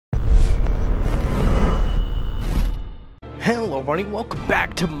Hello everybody, welcome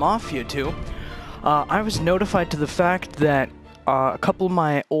back to Mafia 2. I was notified to the fact that a couple of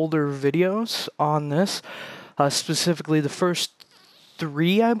my older videos on this, specifically the first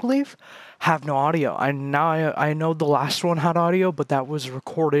 3 I believe, have no audio. I know the last one had audio, but that was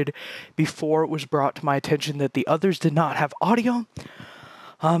recorded before it was brought to my attention that the others did not have audio.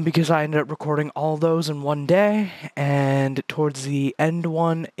 Because I ended up recording all those in one day, and towards the end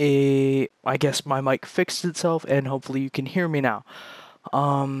one, I guess my mic fixed itself, and hopefully you can hear me now.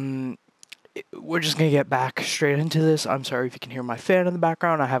 We're just gonna get back straight into this. I'm sorry if you can hear my fan in the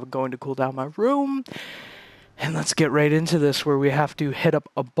background. I have it going to cool down my room. And let's get right into this, where we have to hit up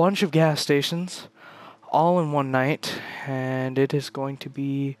a bunch of gas stations, all in one night, and it is going to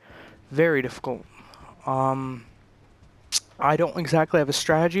be very difficult. I don't exactly have a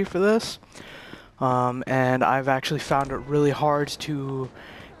strategy for this, and I've actually found it really hard to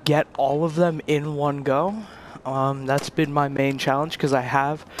get all of them in one go. That's been my main challenge, because I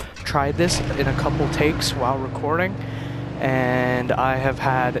have tried this in a couple takes while recording, and I have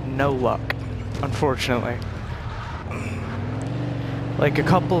had no luck, unfortunately. Like a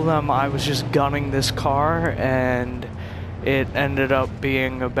couple of them, I was just gunning this car, and it ended up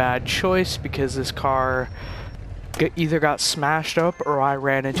being a bad choice because this car either got smashed up or I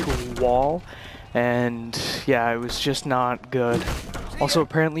ran into a wall, and yeah, it was just not good. Also,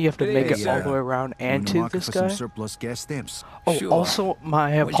 apparently you have to make it all the way around and to this guy. Surplus gas stamps. Oh, Sure. also,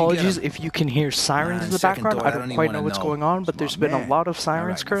 my apologies if you can hear sirens in the background. I don't quite know what's going on, but there's been a lot of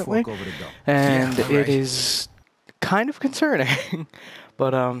sirens currently, and it is kind of concerning.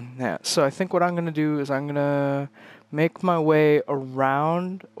 But yeah, so I think what I'm gonna do is I'm gonna make my way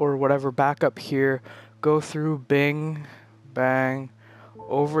around or whatever back up here, go through bing, bang,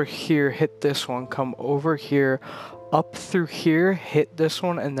 over here, hit this one, come over here, up through here, hit this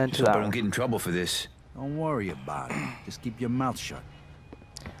one, and then to that one. I don't get in trouble for this. Don't worry about it. Just keep your mouth shut.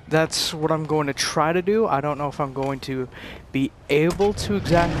 That's what I'm going to try to do. I don't know if I'm going to be able to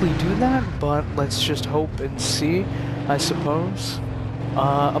exactly do that, but let's just hope and see, I suppose.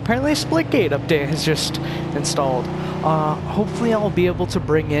 Apparently a Splitgate update has just installed. Hopefully I'll be able to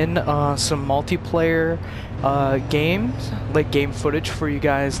bring in some multiplayer games, like game footage for you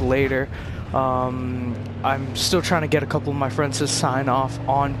guys later. I'm still trying to get a couple of my friends to sign off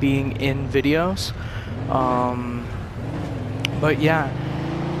on being in videos. But yeah,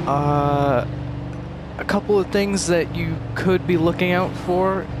 a couple of things that you could be looking out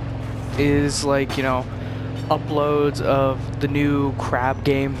for is, like, you know, uploads of the new crab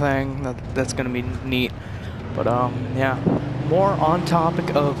game thing. That's gonna be neat. But yeah, more on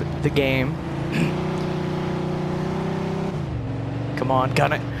topic of the game. Come on,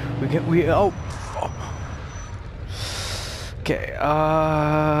 gun it. Oh. Okay.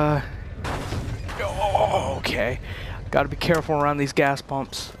 Okay. Got to be careful around these gas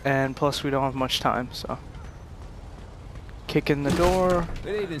pumps, and plus we don't have much time, so. Kick in the door.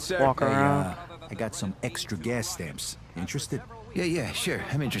 Good evening, sir. Walk around. I got some extra gas stamps. Interested? Yeah, sure.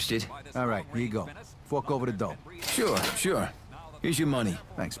 I'm interested. All right, here you go. Fork over the dough. Sure. Here's your money.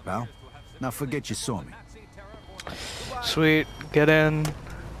 Thanks, pal. Now forget you saw me. Sweet. Get in.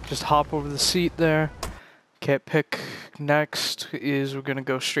 Just hop over the seat there. Okay, pick next is we're gonna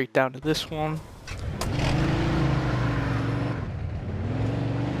go straight down to this one.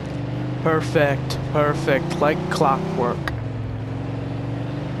 Perfect, like clockwork.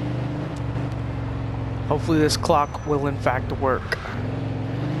 Hopefully this clock will in fact work.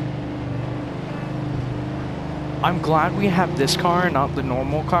 I'm glad we have this car, not the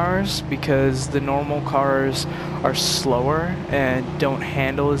normal cars, because the normal cars are slower and don't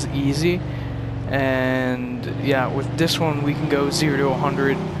handle as easy. And yeah, with this one we can go 0 to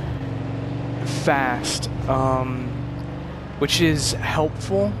 100 fast, which is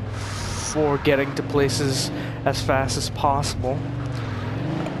helpful for getting to places as fast as possible.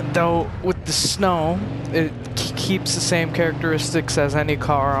 Though with the snow, it keeps the same characteristics as any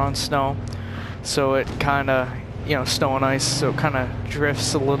car on snow, so it kind of, you know, snow and ice, so it kind of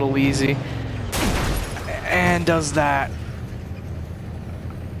drifts a little easy and does that.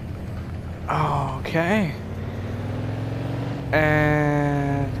 Okay,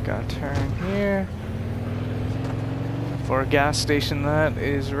 and gotta turn here for a gas station that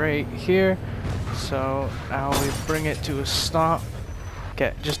is right here, so now we bring it to a stop.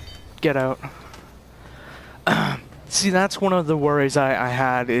 Okay, just get out. See, that's one of the worries I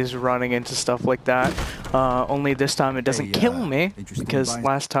had, is running into stuff like that. Only this time it doesn't kill me, because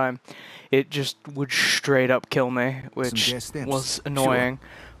last time it just would straight up kill me, which was annoying. Sure.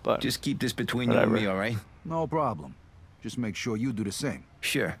 But just keep this between you and me, all right? No problem. Just make sure you do the same.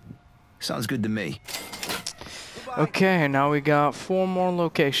 Sure. Sounds good to me. Okay, now we got 4 more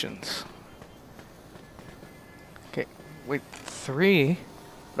locations. Okay, wait, 3?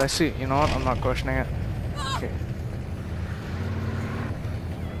 But I see, you know what? I'm not questioning it. Okay.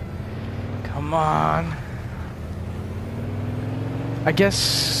 Come on. I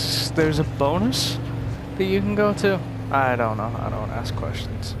guess there's a bonus that you can go to? I don't know. I don't ask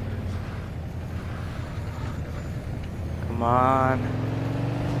questions. Come on.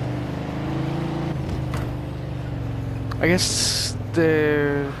 I guess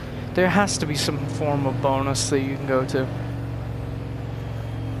there has to be some form of bonus that you can go to.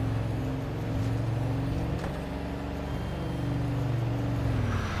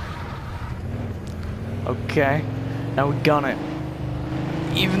 Okay, now we gun it.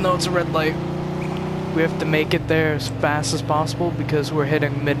 Even though it's a red light, we have to make it there as fast as possible because we're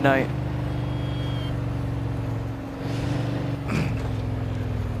hitting midnight.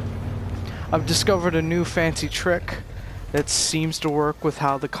 I've discovered a new fancy trick that seems to work with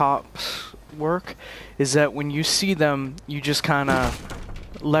how the cops work, is that when you see them, you just kind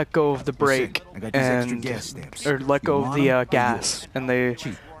of let go of the brake and or let go of the gas, and they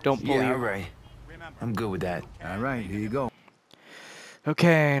don't pull you. Yeah, all right. I'm good with that. All right, here you go.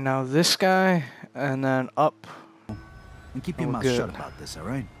 Okay, now this guy, and then up. And keep your mouth good. shut about this, all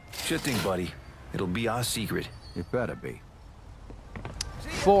right? Sure thing, buddy. It'll be our secret. It better be.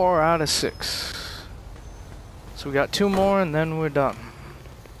 4 out of 6. So we got 2 more, and then we're done.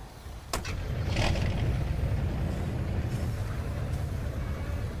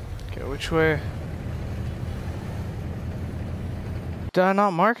 Okay, which way? Did I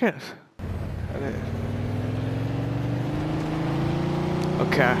not mark it?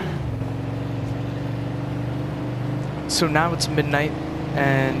 Okay. So now it's midnight,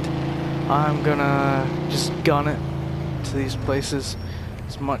 and I'm gonna just gun it to these places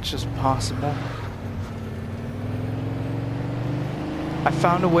as much as possible. I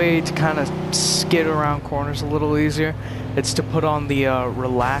found a way to kind of skid around corners a little easier. It's to put on the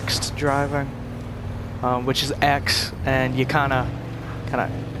relaxed driving, which is X, and you kind of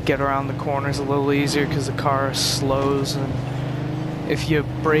get around the corners a little easier because the car slows. And if you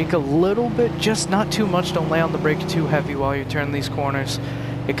brake a little bit, just not too much, don't lay on the brake too heavy while you turn these corners,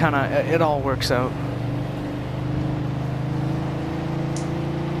 it all works out.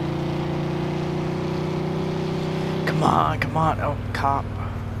 Come on, come on. Oh, cop.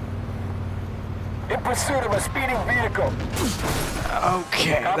 In pursuit of a speeding vehicle.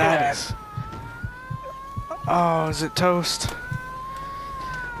 Okay, that is... Oh, is it toast?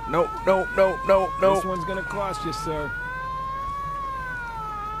 No, no, no, no, no. This one's gonna cost you, sir.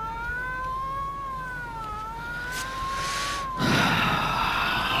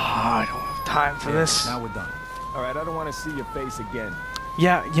 I don't have time for this. Now we're done. All right, I don't want to see your face again.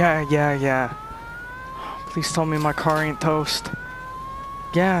 Yeah. Please tell me my car ain't toast.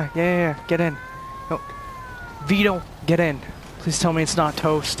 Yeah. Get in. No. Vito, get in. Please tell me it's not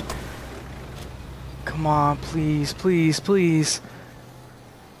toast. Come on, please.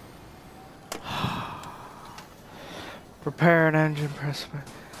 Repair an engine, press.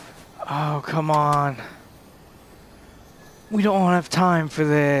 Oh, come on. We don't have time for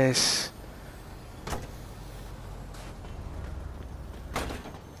this.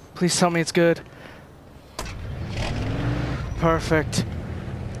 Please tell me it's good. Perfect.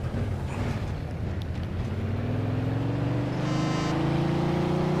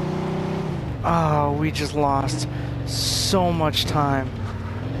 Oh, we just lost so much time.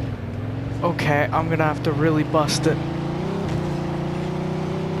 Okay, I'm gonna have to really bust it.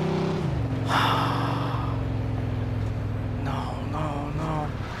 No.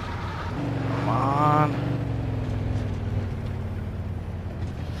 Come on.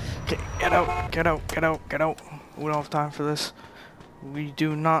 Okay, get out. We don't have time for this. We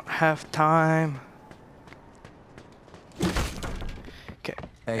do not have time. Okay.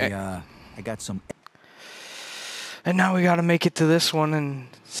 Hey, I got some And now we gotta make it to this one in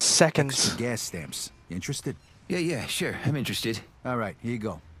seconds. extra gas stamps. You interested? Yeah, sure. I'm interested. All right, here you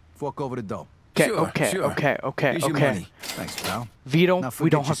go. Fork over the dough. Sure. Okay. Here's your money. Thanks, pal. Vito, Now we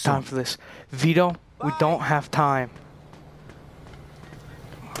forget don't your have time song. for this. Vito, we don't have time.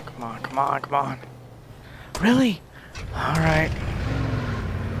 Come on. Really? All right.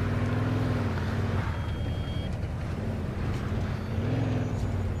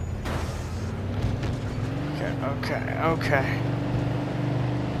 Okay.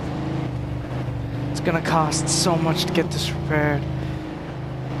 It's gonna cost so much to get this repaired.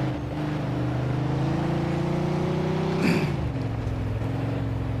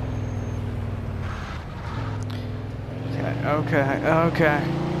 Okay.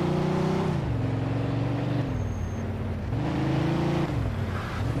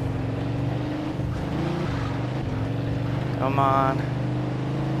 Come on.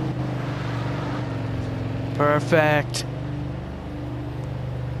 Perfect.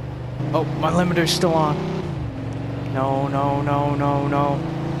 Oh, my limiter's still on. No, no, no, no, no.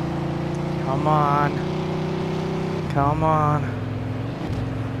 Come on. Come on.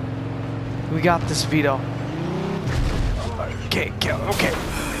 We got this, Vito. Okay, okay.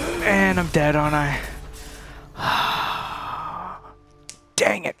 And I'm dead, aren't I?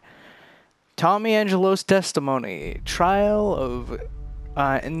 Dang it. Tommy Angelo's testimony. Trial of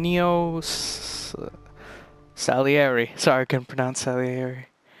Neo Salieri. Sorry, I couldn't pronounce Salieri.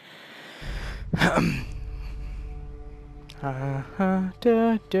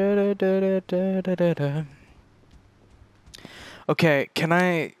 Okay, can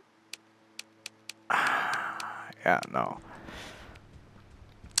I... Yeah, no.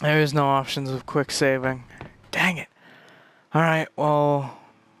 There is no options of quick saving. Dang it. Alright, well...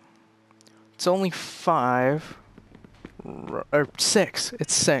 It's only 5. Or 6.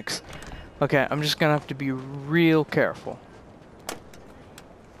 It's 6. Okay, I'm just gonna have to be real careful.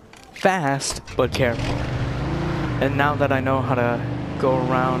 Fast, but careful. And now that I know how to go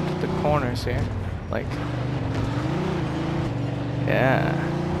around the corners here, like... Yeah.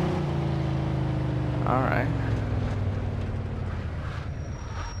 Alright.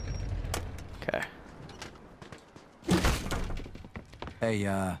 Okay. Hey,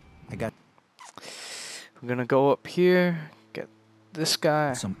 I got I'm gonna go up here, get this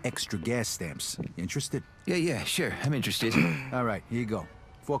guy. some extra gas stamps. Interested? Yeah, sure. I'm interested. All right, here you go.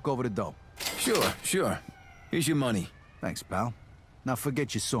 Fork over the dough. Sure. Here's your money. Thanks, pal. Now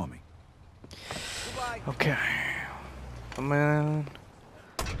forget you saw me. Okay. Come on.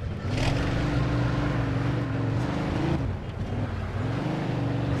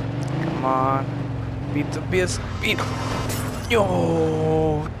 Come on. Beat the biz. Beat.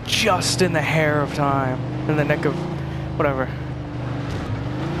 Yo, just in the hair of time. In the neck of whatever.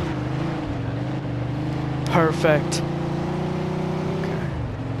 Perfect. Okay.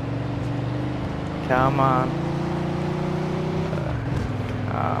 Come on.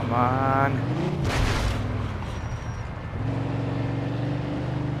 Come on.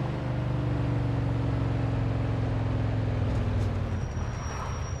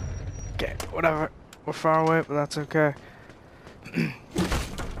 Okay, whatever. We're far away, but that's okay.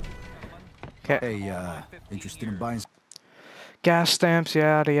 Okay. Hey, interested in buying Gas stamps,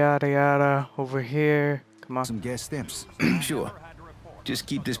 yada yada yada. Over here. Come on. some gas stamps? Sure. Just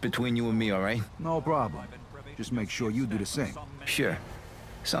keep this between you and me, all right? No problem. Just make sure you do the same. Sure.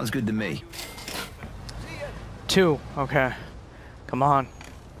 Sounds good to me. 2. Okay. Come on.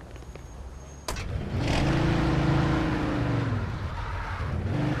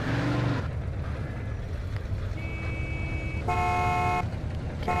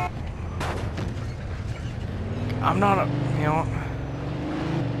 I'm not a, you know.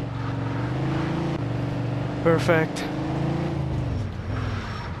 Perfect.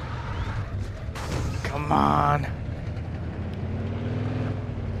 Come on.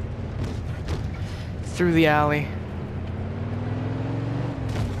 Through the alley.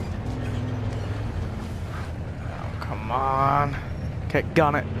 Oh, come on. Okay,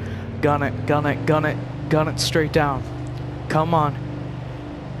 gun it. Gun it, gun it, gun it. Gun it straight down. Come on.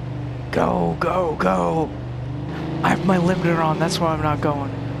 Go, go, go. I have my limiter on, that's why I'm not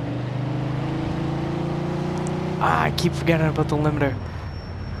going. I keep forgetting about the limiter.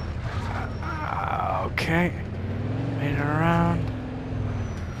 Okay. Made it around.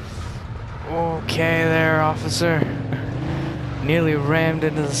 Okay there, officer. Nearly rammed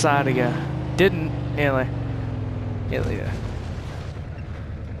into the side of you. Didn't, nearly. Nearly did.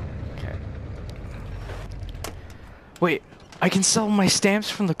 Okay. Wait, I can sell my stamps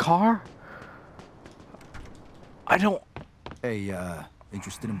from the car? I don't... Hey,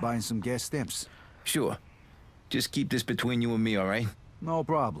 interested in buying some gas stamps? Sure. Just keep this between you and me, all right? No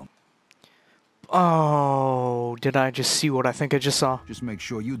problem. Oh, did I just see what I think I just saw? Just make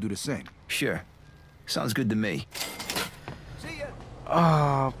sure you do the same. Sure. Sounds good to me.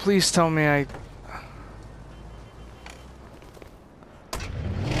 Oh, please tell me I...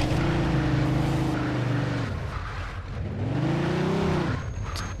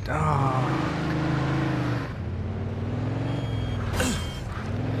 Oh.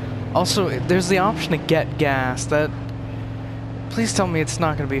 Also, there's the option to get gas. That... Please tell me it's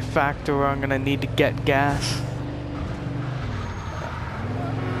not going to be a factor where I'm going to need to get gas.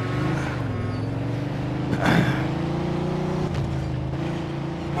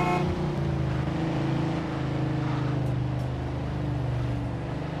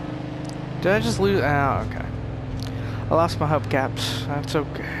 Did I just lose? Ah, okay. I lost my hubcaps. That's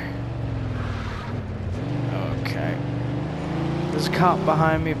okay. Okay. There's a cop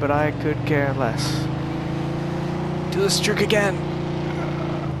behind me, but I could care less. Do this trick again.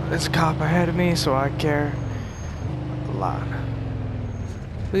 There's a cop ahead of me, so I care a lot.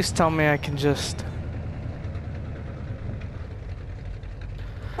 Please tell me I can just...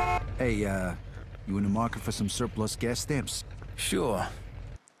 Hey, you in the market for some surplus gas stamps? Sure.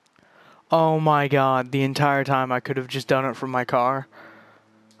 Oh my god, the entire time I could have just done it from my car.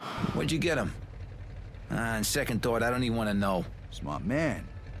 Where'd you get them? On second thought, I don't even want to know. Smart man.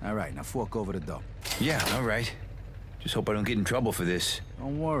 All right, now fork over the dough. Yeah, all right. Just hope I don't get in trouble for this.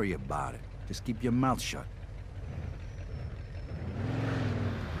 Don't worry about it. Just keep your mouth shut.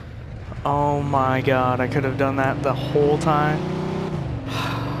 Oh my god, I could have done that the whole time.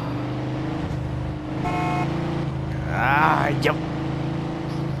 Ah, yep.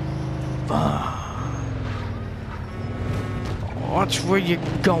 Watch where you're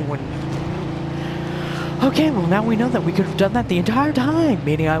going. Okay, well now we know that we could have done that the entire time,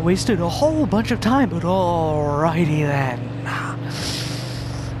 meaning I wasted a whole bunch of time, but alrighty then.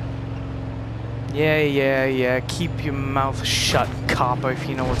 Yeah, keep your mouth shut, copper, if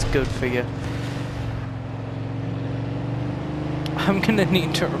you know what's good for you. I'm gonna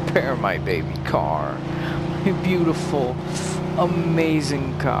need to repair my baby car. My beautiful,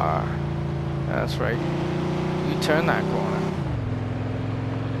 amazing car. That's right. You turn that corner.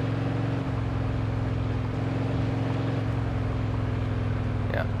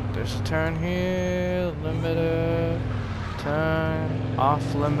 Yeah, there's a turn here, limiter, turn, off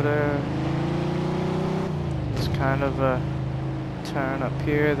limiter. It's kind of a turn up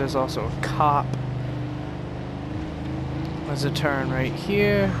here. There's also a cop. There's a turn right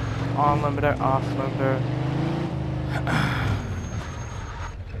here. On limiter, off limiter.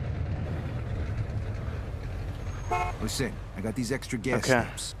 Listen, I got these extra gas Okay.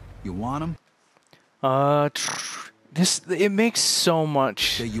 stamps. You want them? It makes so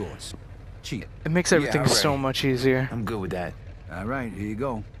much. They're yours. Cheap. It makes everything alright. so much easier. I'm good with that. All right, here you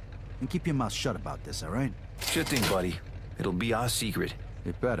go. And keep your mouth shut about this, all right? Sure thing, buddy. It'll be our secret.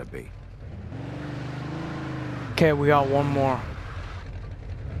 It better be. Okay, we got one more.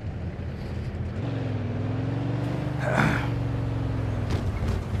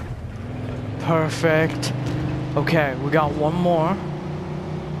 Perfect. Okay, we got one more.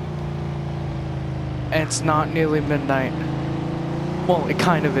 And it's not nearly midnight. Well, it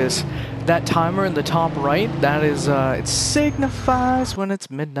kind of is. That timer in the top right, that is, it signifies when it's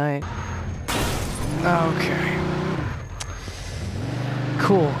midnight. Okay.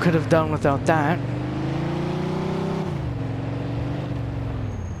 Cool, could have done without that.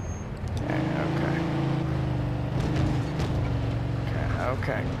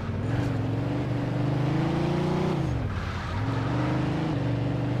 Okay.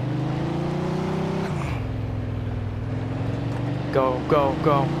 Go, go,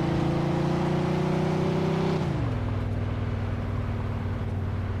 go.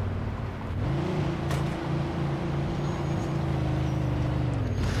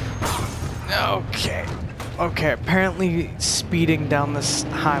 Okay. Okay, apparently speeding down this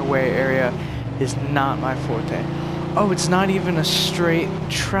highway area is not my forte. Oh, it's not even a straight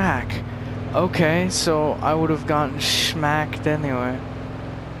track. Okay, so I would have gotten smacked anyway.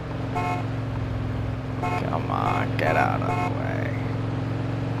 Come on, get out of the way.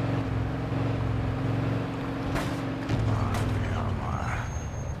 Come on.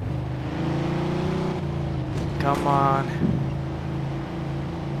 Come on.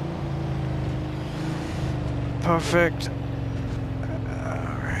 Perfect.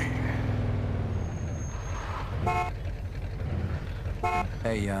 Alright.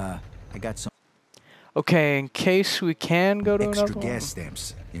 Hey, I got some Okay, in case we can go to extra another one. gas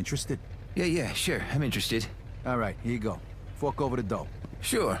stamps. Interested? Yeah, sure. I'm interested. All right, here you go. Fork over the dough.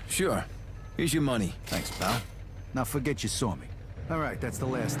 Sure. Here's your money. Thanks, pal. Now forget you saw me. All right, that's the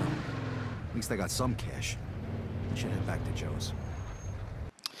last of them. At least I got some cash. I should head back to Joe's.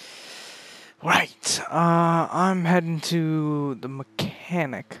 Right, I'm heading to the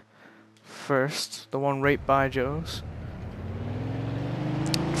mechanic first, the one right by Joe's.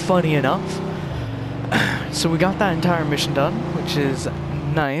 Funny enough, so we got that entire mission done, which is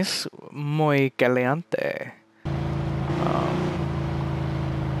nice, muy caliente.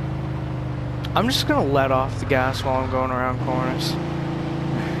 I'm just gonna let off the gas while I'm going around corners.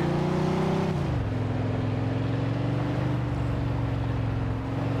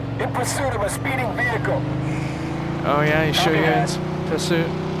 In pursuit of a speeding vehicle. Oh yeah, you sure you're in pursuit?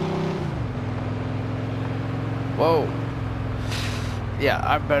 Whoa. Yeah,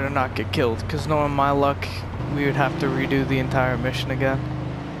 I better not get killed, because knowing my luck, we would have to redo the entire mission again.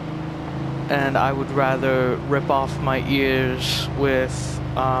 and I would rather rip off my ears with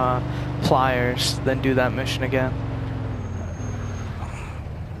pliers than do that mission again.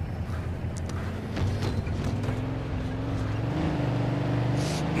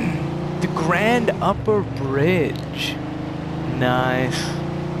 The Grand Upper Bridge. Nice.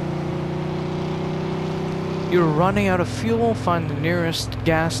 You're running out of fuel. Find the nearest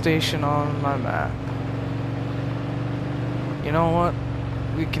gas station on my map. You know what?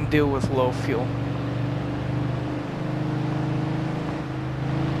 We can deal with low fuel.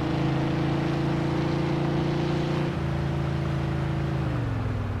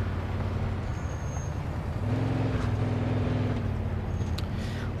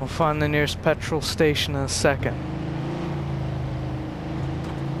 We'll find the nearest petrol station in a second.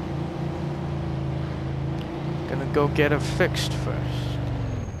 Gonna go get it fixed first.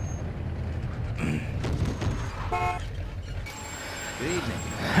 Good evening.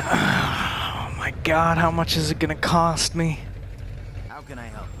 Oh my god, how much is it gonna cost me? How can I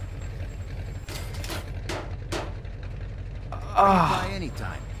help? Ah, By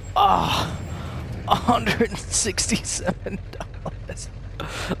anytime. $167.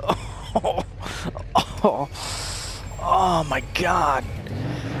 Oh my god.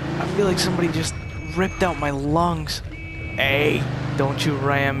 I feel like somebody just ripped out my lungs. Hey, don't you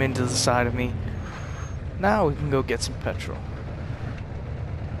ram into the side of me. Now we can go get some petrol.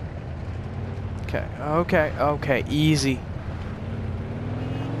 Okay, easy.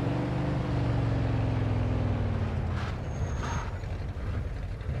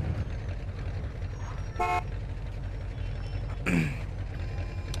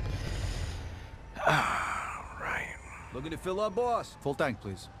 Right. Looking to fill up, boss? Full tank,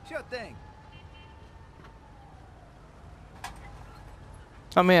 please. Sure thing.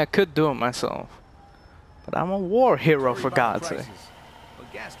 I mean, I could do it myself, but I'm a war hero, for God's sake.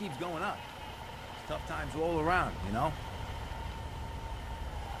 But gas keeps going up. It's tough times all around, you know?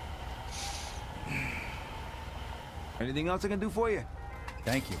 Anything else I can do for you?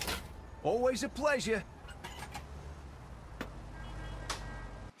 Thank you. Always a pleasure.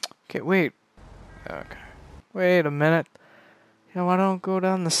 Okay, wait. Okay. Wait a minute. You know, why don't go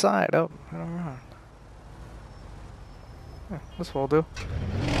down the side? Oh, right around. Yeah, this will do.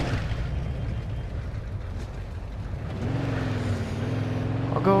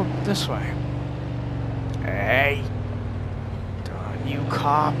 I'll go this way. Hey! Darn you,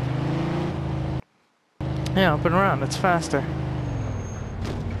 cop. Yeah, up and around. It's faster.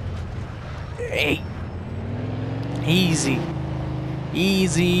 Hey! Easy.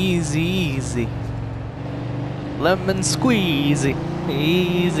 Easy, easy, easy. Lemon squeezy.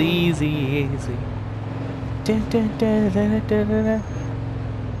 Easy, easy, easy. Dun, dun, dun, dun, dun, dun, dun.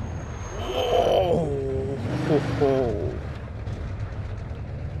 Oh, ho, ho.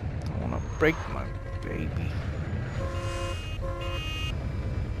 I wanna break my baby.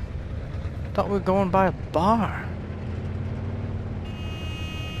 Thought we were going by a bar.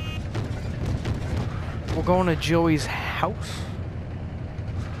 We're going to Joey's house.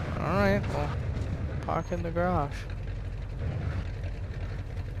 Alright, well, park in the garage.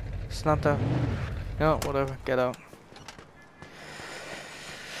 It's not the... No, whatever, get out.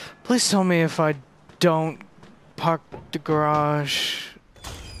 Please tell me if I don't park the garage...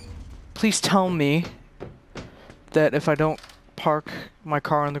 Please tell me that if I don't park my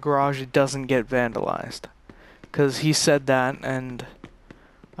car in the garage, it doesn't get vandalized. Because he said that, and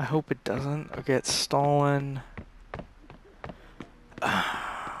I hope it doesn't, or get stolen.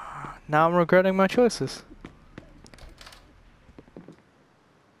 Now I'm regretting my choices.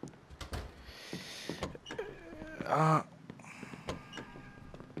 Oh.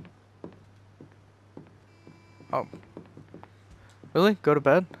 Really? Go to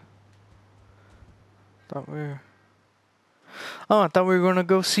bed? Thought we were... Oh, I thought we were gonna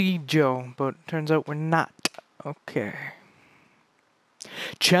go see Joe, but turns out we're not. Okay.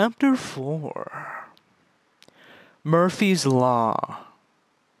 Chapter 4. Murphy's Law.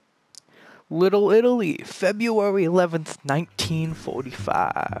 Little Italy, February 11th,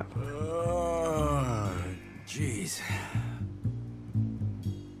 1945. Oh, jeez.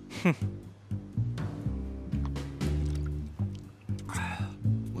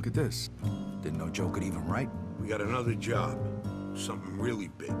 Look at this. Didn't know Joe could even write. We got another job. Something really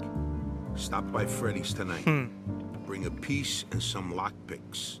big. Stop by Freddy's tonight. Bring a piece and some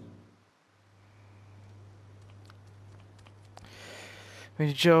lockpicks.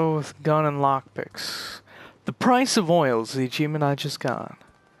 Joe with gun and lockpicks. The price of oil is the achievement I just got.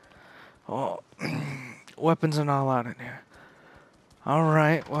 Oh, weapons are not allowed in here.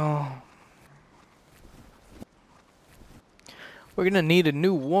 Alright, well... We're gonna need a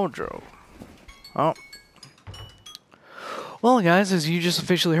new wardrobe. Oh. Well, guys, as you just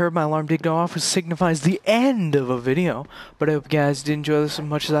officially heard, my alarm did go off, which signifies the end of a video. But I hope you guys did enjoy this as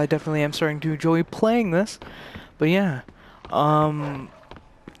much as I definitely am starting to enjoy playing this. But yeah,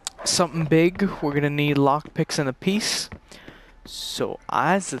 something big. We're gonna need lockpicks and a piece. So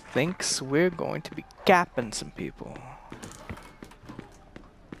Isaac thinks we're going to be capping some people.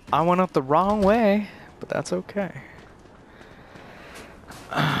 I went up the wrong way, but that's okay.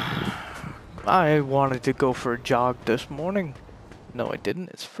 I wanted to go for a jog this morning. No, I didn't.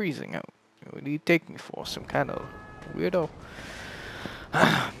 It's freezing out. What do you take me for? Some kind of weirdo?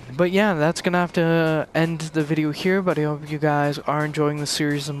 But yeah, that's gonna have to end the video here, but I hope you guys are enjoying the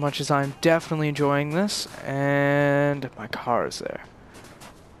series as much as I'm definitely enjoying this. And my car is there.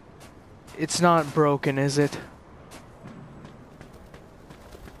 It's not broken, is it?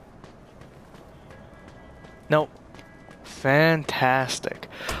 Nope. Fantastic.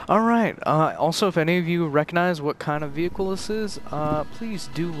 Alright, also if any of you recognize what kind of vehicle this is, please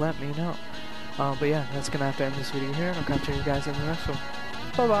do let me know. But yeah, that's gonna have to end this video here, and I'll catch you guys in the next one.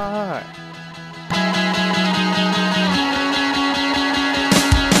 Bye-bye!